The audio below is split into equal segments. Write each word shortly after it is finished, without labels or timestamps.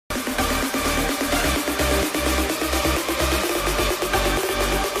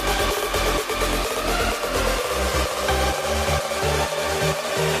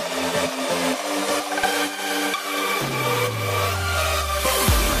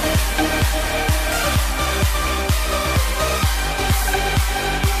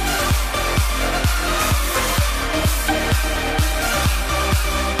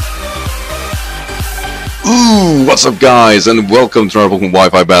Ooh, what's up guys, and welcome to our Pokemon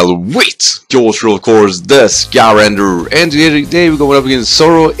Wi-Fi battle with yours, of course, the Skyrander. And today we're going up against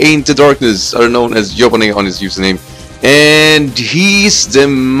ZoruATD, other known as Yobane on his username. And he's the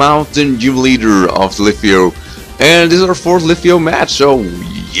mountain gym leader of Lithio. And this is our fourth Lithio match, so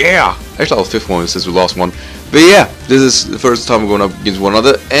yeah. Actually our fifth one since we lost one. But yeah, this is the first time we're going up against one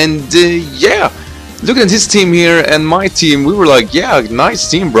another. And yeah, looking at his team here and my team, we were like, yeah,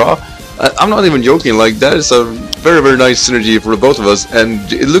 nice team, bro. I'm not even joking, like that is a very very nice synergy for the both of us, and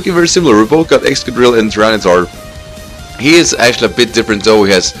it's looking very similar. We both got Excadrill and Tyranitar. He is actually a bit different though.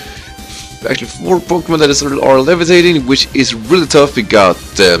 He has actually 4 Pokemon that are levitating, which is really tough. We got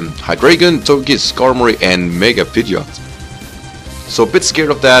Hydreigon, Togekiss, Skarmory, and Mega Pidgeot. So a bit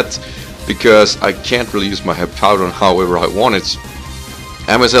scared of that because I can't really use my Powder however I want it.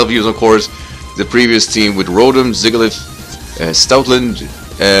 I myself use, of course, the previous team with Rotom, Zigglyph, Stoutland.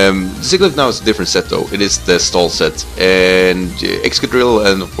 Zigglyph now is a different set though. It is the stall set, and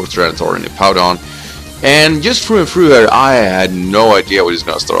Excadrill and of course Tyranitar and Powdon. And just through and through here, I had no idea what he's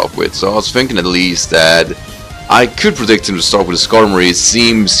gonna start off with. So I was thinking at least that I could predict him to start with a Skarmory. It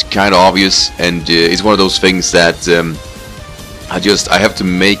seems kind of obvious, and it's one of those things that I have to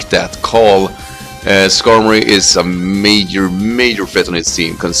make that call. Skarmory is a major threat on his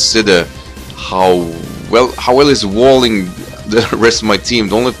team. Consider how well he's walling the rest of my team.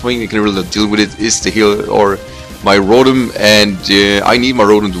 The only thing that can really deal with it is the heal or my Rotom, and I need my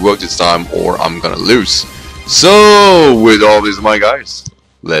Rotom to work this time or I'm gonna lose. So with all this, my guys,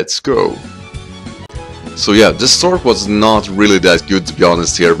 let's go. So yeah, this start was not really that good, to be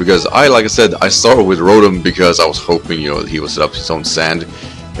honest here, because like I said, I started with Rotom because I was hoping, you know, that he would set up his own sand.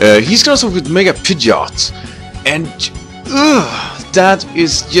 He's gonna start with Mega Pidgeot, and that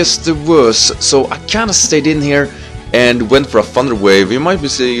is just the worst. So I kinda stayed in here and went for a Thunder Wave. You might be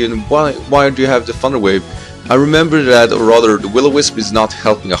saying, why do you have the Thunder Wave? I remember that, or rather, the Will-O-Wisp is not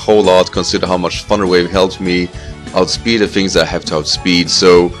helping a whole lot. Consider how much Thunder Wave helps me outspeed the things that I have to outspeed.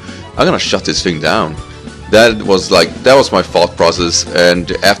 So I'm gonna shut this thing down. That was my thought process.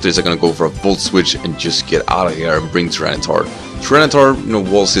 And after this, I'm gonna go for a Volt Switch and just get out of here and bring Tyranitar. Tyranitar, you know,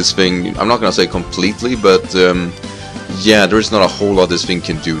 walls his thing. I'm not gonna say completely, but yeah, there is not a whole lot this thing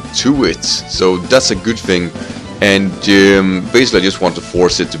can do to it. So that's a good thing. And basically I just want to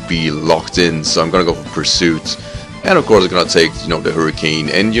force it to be locked in, so I'm gonna go for Pursuit. And of course I'm gonna take, you know, the Hurricane.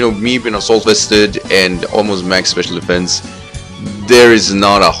 And you know, me being assault vested and almost max special defense, there is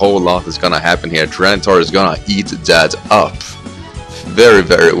not a whole lot that's gonna happen here. Tyranitar is gonna eat that up very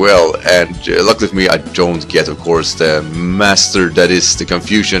well. And luckily for me, I don't get, of course, the Master that is the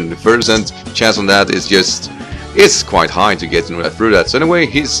Confusion. The 30% chance on that is just, it's quite high to get through that. So anyway,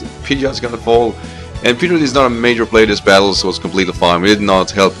 his Pidgeot's gonna fall. And Pidgeot is not a major player this battle, so it's completely fine. We did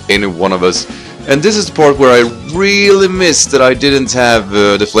not help any one of us. And this is the part where I really missed that I didn't have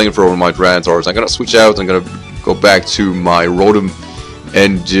the Flamethrower on my Tyranitar. So I'm gonna switch out, I'm gonna go back to my Rotom.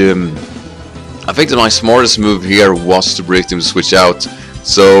 And I think that my smartest move here was to predict him to switch out.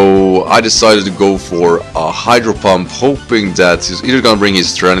 So I decided to go for a Hydro Pump, hoping that he's either gonna bring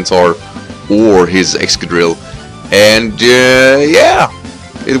his Tyranitar or his Excadrill. And yeah!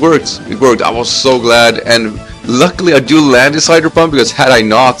 It worked. I was so glad, and luckily I do land this Hydro Pump, because had I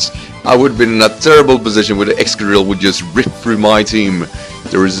not, I would have been in a terrible position where the Excadrill would just rip through my team.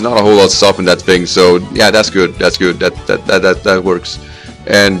 There is not a whole lot stopping that thing, so yeah, that's good. That works.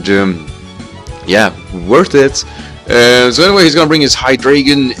 And yeah, worth it. So anyway, he's gonna bring his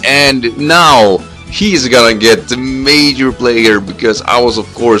Hydreigon, and now he's gonna get the major player, because I was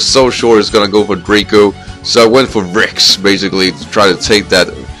of course so sure he's gonna go for Draco. So I went for Rex, basically, to try to take that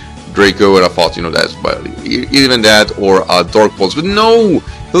Draco, and I thought, you know, that's even that or a Dark Pulse. But no!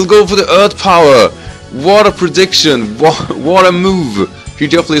 He'll go for the Earth Power! What a prediction! What a move! He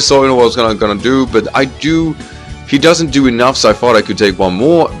definitely saw, you know, what I was gonna do, but he doesn't do enough, so I thought I could take one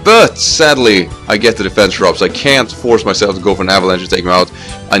more. But sadly, I get the defense drops. I can't force myself to go for an Avalanche to take him out.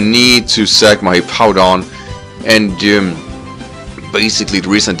 I need to sack my Powdon, and basically the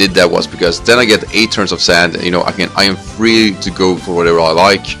reason I did that was because then I get 8 turns of sand, and you know, I am free to go for whatever I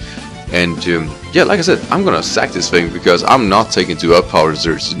like. And yeah, like I said, I'm gonna sack this thing because I'm not taking 2 up powers.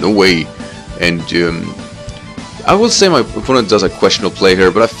 There's no way. And I will say my opponent does a questionable play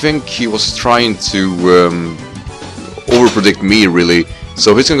here, but I think he was trying to overpredict me really.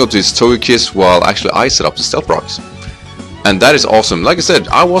 So he's gonna go to his Togekiss while actually I set up the Stealth Rocks. And that is awesome. Like I said,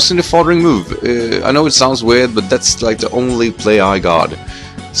 I was in the following move. I know it sounds weird, but that's like the only play I got.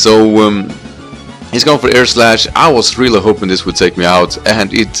 So he's going for Air Slash. I was really hoping this would take me out,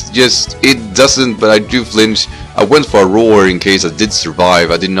 and it doesn't, but I do flinch. I went for a Roar in case I did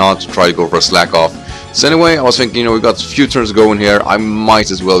survive. I did not try to go for a Slack Off. So anyway, I was thinking, you know, we got a few turns going here, I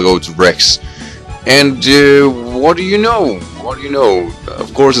might as well go to Rex. And what do you know? What do you know?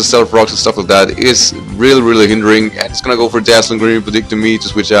 Of course, the stealth rocks and stuff like that is really hindering, and it's gonna go for Dazzling Green, predicting me to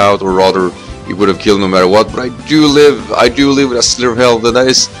switch out, or rather, he would have killed no matter what. But I do live with a slither of health, and that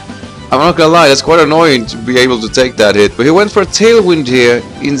is, I'm not gonna lie, that's quite annoying to be able to take that hit. But he went for a Tailwind here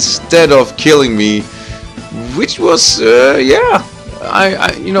instead of killing me, which was, yeah,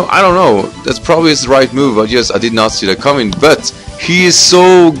 you know, I don't know. That's probably his right move. I did not see that coming. But he is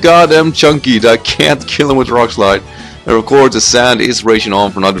so goddamn chunky that I can't kill him with Rock Slide. And of course, the sand is raging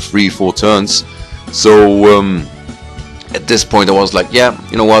on for another 3-4 turns. So at this point, I was like, yeah,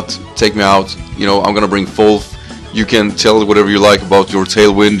 you know what? Take me out. You know, I'm gonna bring Folfe. You can tell whatever you like about your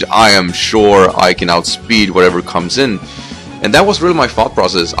Tailwind. I am sure I can outspeed whatever comes in. And that was really my thought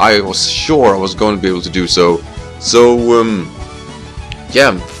process. I was sure I was going to be able to do so. So,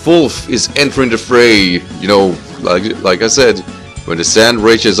 yeah, Folfe is entering the fray. You know, like I said, when the sand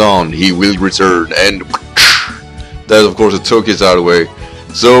rages on, he will return. And that, of course, took his out of the way.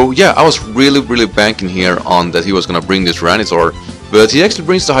 So, yeah, I was really banking here on that he was going to bring this Tyranitar. But he actually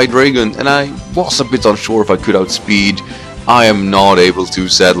brings the Hydreigon, and I was a bit unsure if I could outspeed. I am not able to,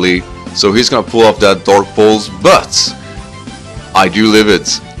 sadly. So he's gonna pull off that Dark Pulse, but I do live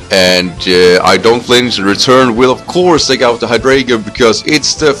it. And I don't flinch. The return will, of course, take out the Hydreigon because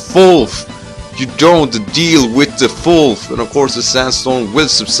it's the Folfe. You don't deal with the Folfe. And, of course, the Sandstorm will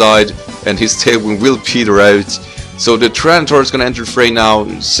subside, and his Tailwind will peter out. So the Tyranitar is gonna enter the fray now,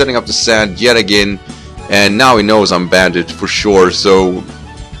 setting up the sand yet again. And now he knows I'm banded for sure, so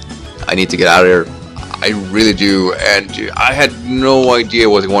I need to get out of here. I really do, and I had no idea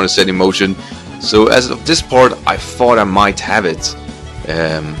what he wanted to set in motion. So as of this part, I thought I might have it.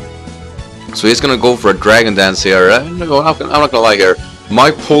 So he's gonna go for a Dragon Dance here. I'm not gonna lie here. My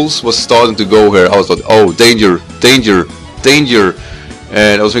pulse was starting to go here. I was like, oh, danger, danger, danger.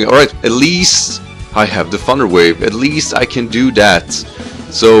 And I was thinking, alright, at least I have the Thunder Wave. At least I can do that.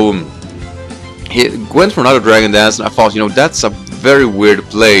 So he went for another Dragon Dance, and I thought, you know, that's a very weird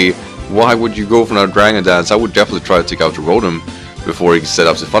play. Why would you go for another Dragon Dance? I would definitely try to take out the Rotom before he set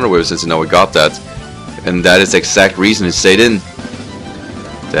up the Thunder Wave, since you know I got that. And that is the exact reason he stayed in.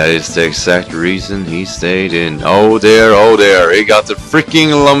 That is the exact reason he stayed in. Oh there, he got the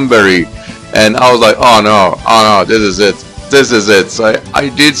freaking Lumberry. And I was like, oh no, this is it. This is it. So I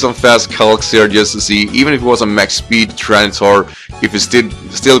did some fast calcs here just to see, even if it was a max speed Tyranitar, if it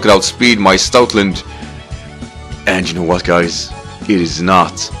still could outspeed my Stoutland. And you know what, guys? It is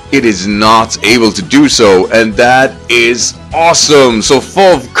not able to do so, and that is awesome. So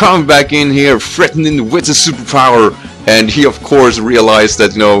Folfe coming back in here, threatening with the superpower, and he of course realized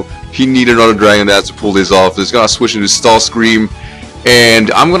that, you know, he needed another Dragon Dance to pull this off. He's gonna switch into Starscream,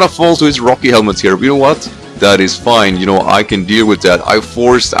 and I'm gonna fall to his Rocky Helmet here. But you know what? That is fine. You know, I can deal with that. I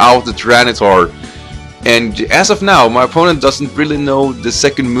forced out the Tyranitar. And as of now, my opponent doesn't really know the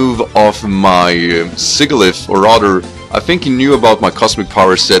second move of my Sigilyph, or rather, I think he knew about my Cosmic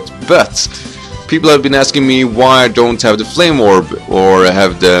Power set, but people have been asking me why I don't have the Flame Orb, or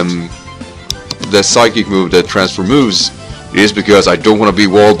have the Psychic move that transfer moves. It is because I don't want to be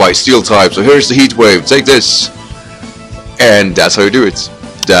walled by Steel type, so here's the Heat Wave, take this! And that's how you do it.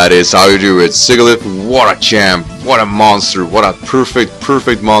 That is how you do it. Sigilyph, what a champ, what a monster, what a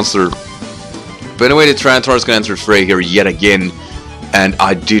perfect monster. But anyway, the Tyranitar is going to enter the fray here yet again, and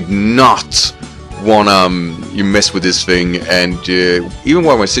I did not want to mess with this thing, and even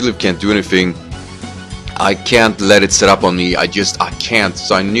while my Sigilyph can't do anything, I can't let it set up on me. I can't.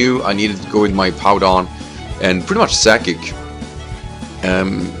 So I knew I needed to go with my Powdon and pretty much Psychic,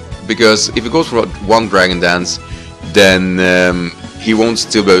 because if it goes for one Dragon Dance, then he won't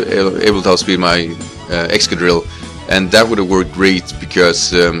still be able to outspeed my Excadrill, and that would have worked great,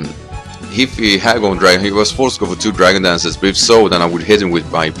 because if he had gone Dragon, he was forced to go for 2 Dragon Dances, but if so, then I would hit him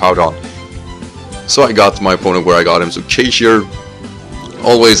with my Powdon. So I got my opponent where I got him. So Cashier,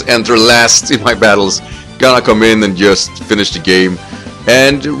 always enter last in my battles, gonna come in and just finish the game.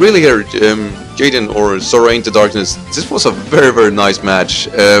 And really here, Jaden or ZoruATD Darkness, this was a very nice match.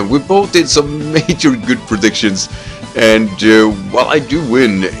 We both did some major good predictions, and while I do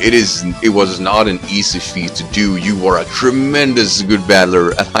win, it was not an easy feat to do. You are a tremendous good battler,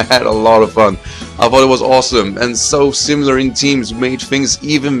 and I had a lot of fun. I thought it was awesome, and so similar in teams made things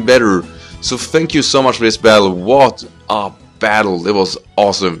even better. So thank you so much for this battle. What a battle. It was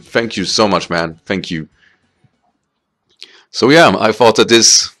awesome. Thank you so much, man. Thank you. So yeah, I thought that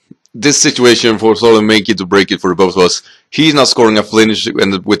this situation for sort of make it or break it for both of us. He's not scoring a flinch,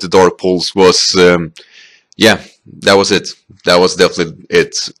 and with the Dark Pulse was yeah, that was it. That was definitely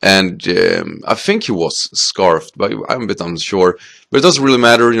it. And I think he was scarfed, but I'm a bit unsure. But it doesn't really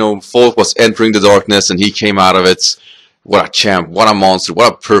matter. You know, Folfe was entering the darkness and he came out of it. What a champ, what a monster,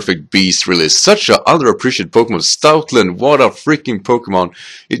 what a perfect beast, really. Such an underappreciated Pokemon. Stoutland, what a freaking Pokemon.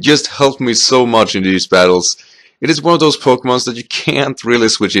 It just helped me so much in these battles. It is one of those Pokemons that you can't really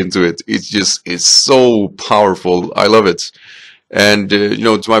switch into it. It's so powerful. I love it. And, you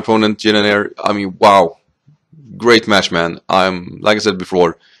know, to my opponent, Jinair, I mean, wow. Great match, man. Like I said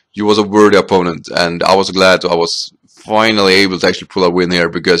before, you was a worthy opponent. And I was glad I was finally able to actually pull a win here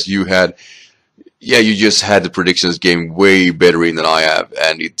because you had, yeah, you just had the predictions game way better in than I have,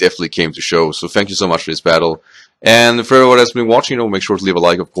 and it definitely came to show. So thank you so much for this battle. And for everyone that's been watching, you know, make sure to leave a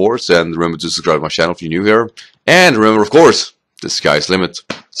like, of course, and remember to subscribe to my channel if you're new here. And remember, of course, the sky's the limit.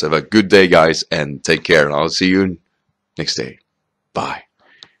 So have a good day, guys, and take care. And I'll see you next day. Bye.